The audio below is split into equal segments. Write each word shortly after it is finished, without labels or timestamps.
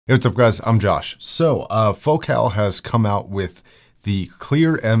Hey, what's up guys? I'm Josh. So Focal has come out with the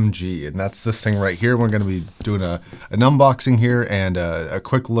Clear MG, and that's this thing right here. We're going to be doing an unboxing here and a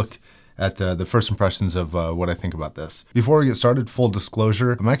quick look at the first impressions of what I think about this. Before we get started, full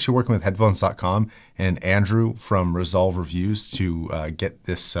disclosure, I'm actually working with Headphones.com and Andrew from Resolve Reviews to get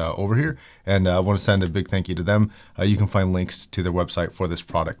this over here, and I want to send a big thank you to them. You can find links to their website for this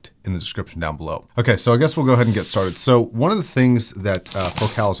product in the description down below. Okay, so I guess we'll go ahead and get started. So one of the things that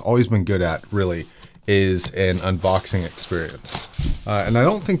Focal has always been good at, really, is an unboxing experience. And I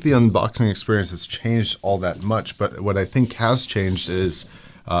don't think the unboxing experience has changed all that much, but what I think has changed is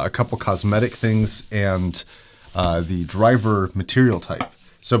a couple cosmetic things and the driver material type.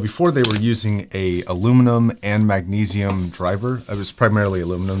 So before they were using a aluminum and magnesium driver. It was primarily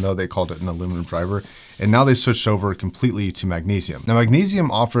aluminum though, they called it an aluminum driver. And now they switched over completely to magnesium. Now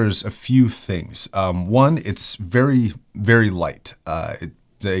magnesium offers a few things. One, it's very, very light.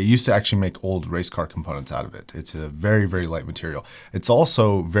 They used to actually make old race car components out of it. It's a very, very light material. It's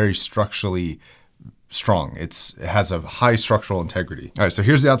also very structurally strong. It has a high structural integrity. All right, so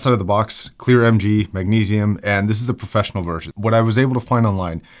here's the outside of the box, Clear MG, magnesium, and this is the professional version. What I was able to find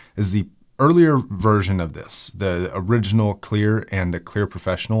online is the earlier version of this, the original Clear and the Clear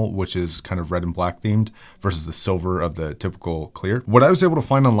Professional, which is kind of red and black themed versus the silver of the typical Clear. What I was able to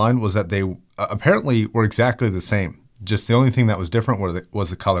find online was that they apparently were exactly the same. Just the only thing that was different was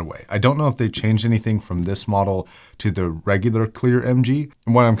the colorway. I don't know if they changed anything from this model to the regular Clear MG.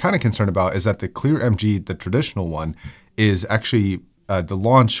 And what I'm kind of concerned about is that the Clear MG, the traditional one, is actually, the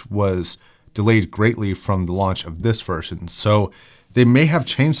launch was delayed greatly from the launch of this version. So they may have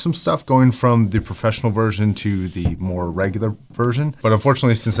changed some stuff going from the professional version to the more regular version. But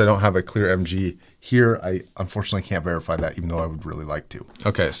unfortunately, since I don't have a Clear MG here, I unfortunately can't verify that, even though I would really like to.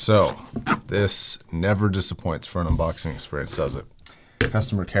 Okay, so this never disappoints for an unboxing experience, does it?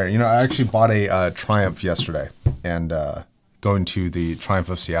 Customer care. You know, I actually bought a Triumph yesterday, and going to the Triumph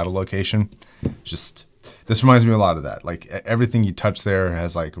of Seattle location, this reminds me a lot of that. Like everything you touch there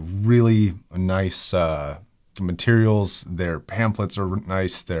has like really nice materials. Their pamphlets are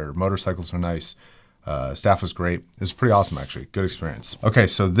nice. Their motorcycles are nice. Staff was great. It was pretty awesome, actually. Good experience. Okay,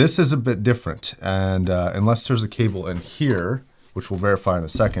 so this is a bit different. And unless there's a cable in here, which we'll verify in a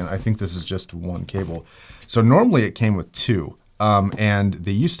second, I think this is just one cable. So normally it came with two. And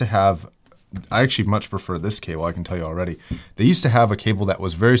they used to have, I actually much prefer this cable, I can tell you already. They used to have a cable that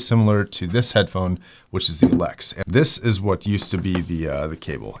was very similar to this headphone, which is the AMPLIFIERS. And this is what used to be the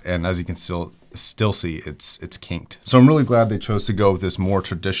cable. And as you can still see, it's kinked. So I'm really glad they chose to go with this more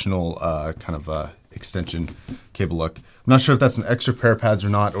traditional kind of extension cable look. I'm not sure if that's an extra pair of pads or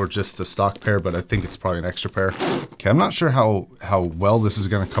not, or just the stock pair, but I think it's probably an extra pair. Okay, I'm not sure how well this is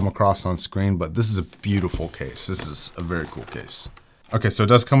gonna come across on screen, but this is a beautiful case. This is a very cool case. Okay, so it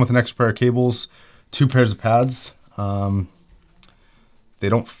does come with an extra pair of cables, two pairs of pads. They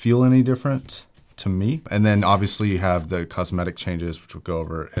don't feel any different to me. And then obviously you have the cosmetic changes, which we'll go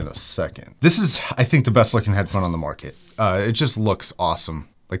over in a second. This is, I think, the best looking headphone on the market. It just looks awesome.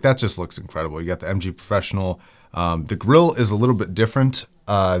 Like that just looks incredible. You got the MG Professional. The grill is a little bit different.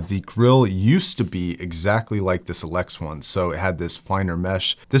 The grill used to be exactly like this AMPLIFIERS one. So it had this finer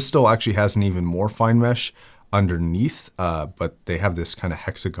mesh. This still actually has an even more fine mesh underneath, but they have this kind of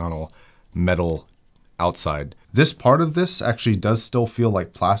hexagonal metal outside. This part of this actually does still feel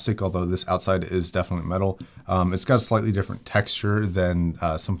like plastic, although this outside is definitely metal. It's got a slightly different texture than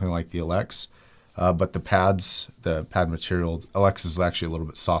something like the AMPLIFIERS. But the pads, the pad material, AMPLIFIERS is actually a little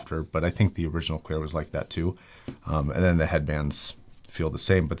bit softer, but I think the original Clear was like that too. And then the headbands feel the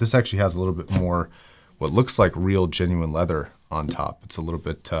same, but this actually has a little bit more what looks like real genuine leather on top. It's a little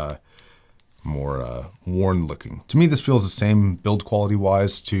bit more worn looking. To me, this feels the same build quality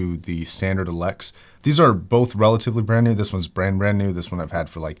wise to the standard AMPLIFIERS. These are both relatively brand new. This one's brand new. This one I've had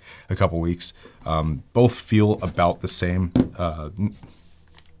for like a couple weeks. Both feel about the same.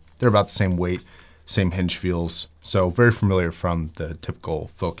 They're about the same weight, same hinge feels. So very familiar from the typical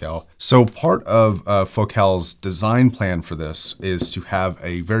Focal. So part of Focal's design plan for this is to have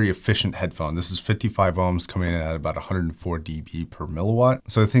a very efficient headphone. This is 55 ohms coming in at about 104 dB per milliwatt.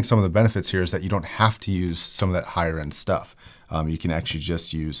 So I think some of the benefits here is that you don't have to use some of that higher end stuff. You can actually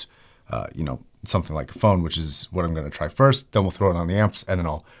just use, you know, something like a phone, which is what I'm gonna try first. Then we'll throw it on the amps, and then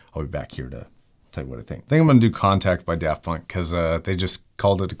I'll be back here to tell you what I think. I think I'm gonna do Contact by Daft Punk because they just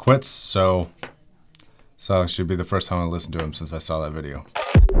called it quits. So it should be the first time I listen to him since I saw that video.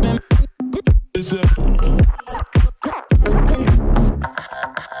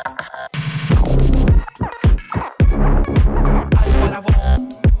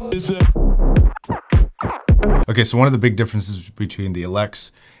 Okay, so one of the big differences between the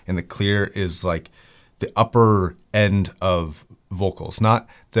AMPLIFIERS and the clear is like the upper end of vocals, not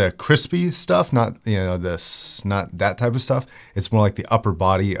the crispy stuff, not, you know, this, not that type of stuff. It's more like the upper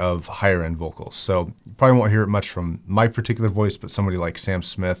body of higher end vocals. So you probably won't hear it much from my particular voice, but somebody like Sam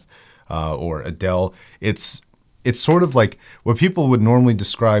Smith or Adele, it's sort of like what people would normally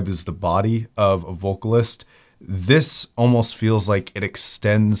describe as the body of a vocalist. This almost feels like it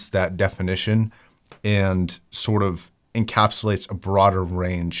extends that definition and sort of encapsulates a broader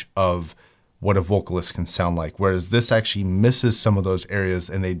range of what a vocalist can sound like, whereas this actually misses some of those areas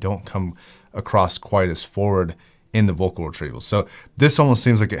and they don't come across quite as forward in the vocal retrieval. So this almost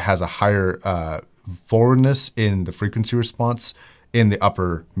seems like it has a higher forwardness in the frequency response in the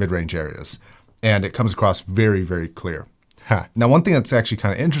upper mid-range areas, and it comes across very, very clear. Now, one thing that's actually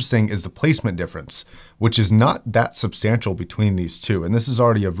kind of interesting is the placement difference, which is not that substantial between these two. And this is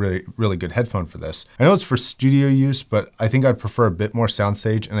already a really, really good headphone for this. I know it's for studio use, but I think I'd prefer a bit more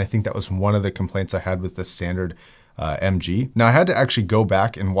soundstage. And I think that was one of the complaints I had with the standard MG. Now, I had to actually go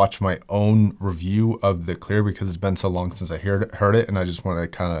back and watch my own review of the Clear because it's been so long since I heard it. And I just want to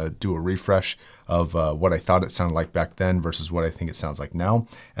kind of do a refresh of what I thought it sounded like back then versus what I think it sounds like now.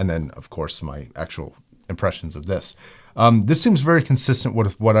 And then, of course, my actual impressions of this. This seems very consistent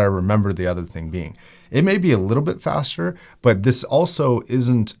with what I remember the other thing being. It may be a little bit faster, but this also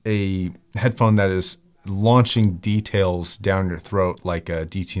isn't a headphone that is launching details down your throat like a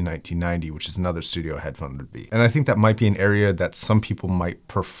DT1990, which is another studio headphone would be. And I think that might be an area that some people might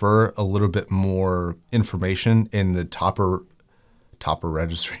prefer a little bit more information in the topper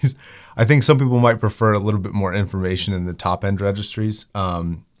registries. I think some people might prefer a little bit more information in the top end registries.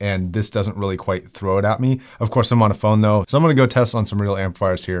 And this doesn't really quite throw it at me. Of course, I'm on a phone though, so I'm gonna go test on some real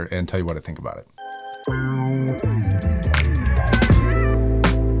amplifiers here and tell you what I think about it.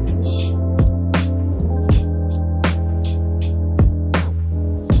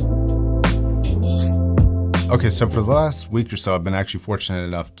 Okay, so for the last week or so, I've been actually fortunate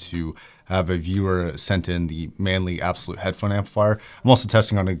enough to have a viewer sent in the Manley Absolute headphone amplifier. I'm also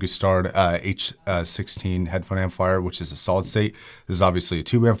testing on a Gustard H16 headphone amplifier, which is a solid state. This is obviously a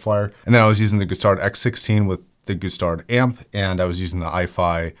tube amplifier. And then I was using the Gustard X16 with the Gustard amp, and I was using the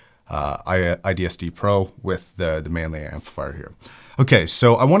iFi IDSD Pro with the Manley amplifier here. Okay,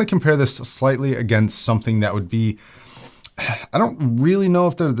 so I want to compare this slightly against something that would be, I don't really know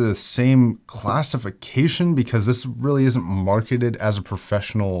if they're the same classification because this really isn't marketed as a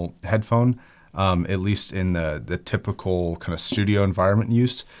professional headphone, at least in the typical kind of studio environment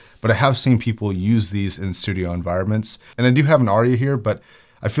use. But I have seen people use these in studio environments. And I do have an Aria here, but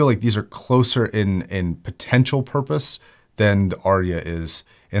I feel like these are closer in potential purpose than the Aria is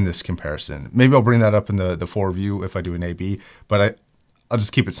in this comparison. Maybe I'll bring that up in the full review if I do an A/B, but I'll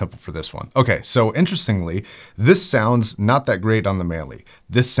just keep it simple for this one. Okay, so interestingly, this sounds not that great on the Manley.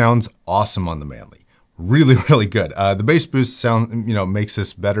 This sounds awesome on the Manley. Really, really good. The bass boost sound, makes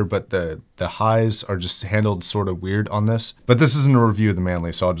this better, but the highs are just handled sort of weird on this. But this isn't a review of the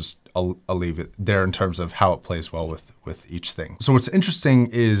Manley, so I'll leave it there in terms of how it plays well with each thing. So what's interesting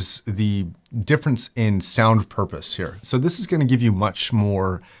is the difference in sound purpose here. So this is gonna give you much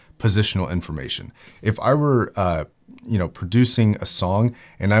more positional information. If I were producing a song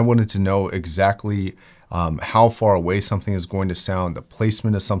and I wanted to know exactly how far away something is going to sound, the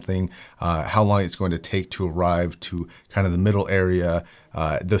placement of something, how long it's going to take to arrive to kind of the middle area,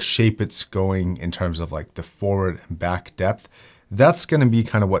 the shape it's going in terms of like the forward and back depth, that's going to be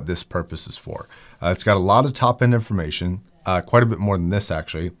kind of what this purpose is for. It's got a lot of top end information, quite a bit more than this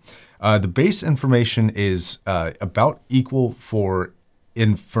actually. The bass information is about equal for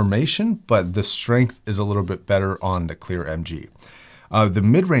information, but the strength is a little bit better on the Clear MG. The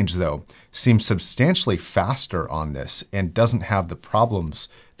mid-range though seems substantially faster on this and doesn't have the problems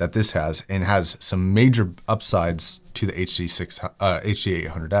that this has, and has some major upsides to the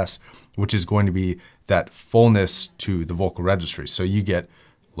HD800S, which is going to be that fullness to the vocal registry. So you get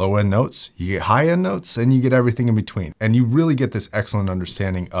low-end notes, you get high-end notes, and you get everything in between. And you really get this excellent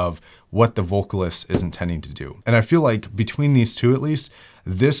understanding of what the vocalist is intending to do. And I feel like between these two at least,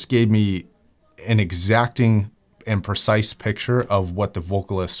 this gave me an exacting and precise picture of what the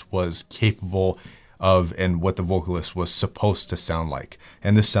vocalist was capable of and what the vocalist was supposed to sound like.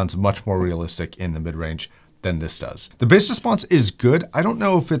 And this sounds much more realistic in the mid-range than this does. The bass response is good. I don't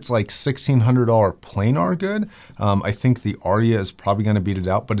know if it's like $1,600 planar good. I think the Aria is probably gonna beat it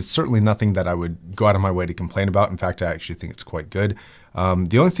out, but it's certainly nothing that I would go out of my way to complain about. In fact, I actually think it's quite good.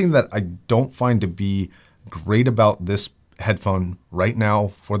 The only thing that I don't find to be great about this headphone right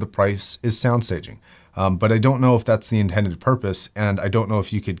now for the price is sound staging. But I don't know if that's the intended purpose, and I don't know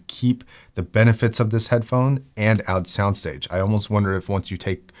if you could keep the benefits of this headphone and add soundstage. I almost wonder if once you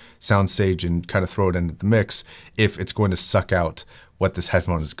take soundstage and kind of throw it into the mix, if it's going to suck out what this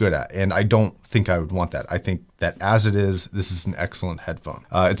headphone is good at. And I don't think I would want that. I think that as it is, this is an excellent headphone.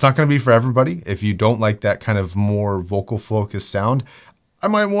 It's not going to be for everybody. If you don't like that kind of more vocal focused sound, I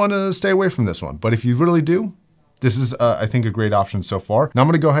might want to stay away from this one. But if you really do, this is, I think, a great option so far. Now I'm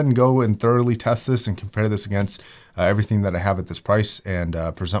going to go ahead and thoroughly test this and compare this against everything that I have at this price and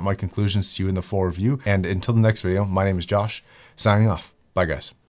present my conclusions to you in the full review. And until the next video, my name is Josh, signing off. Bye, guys.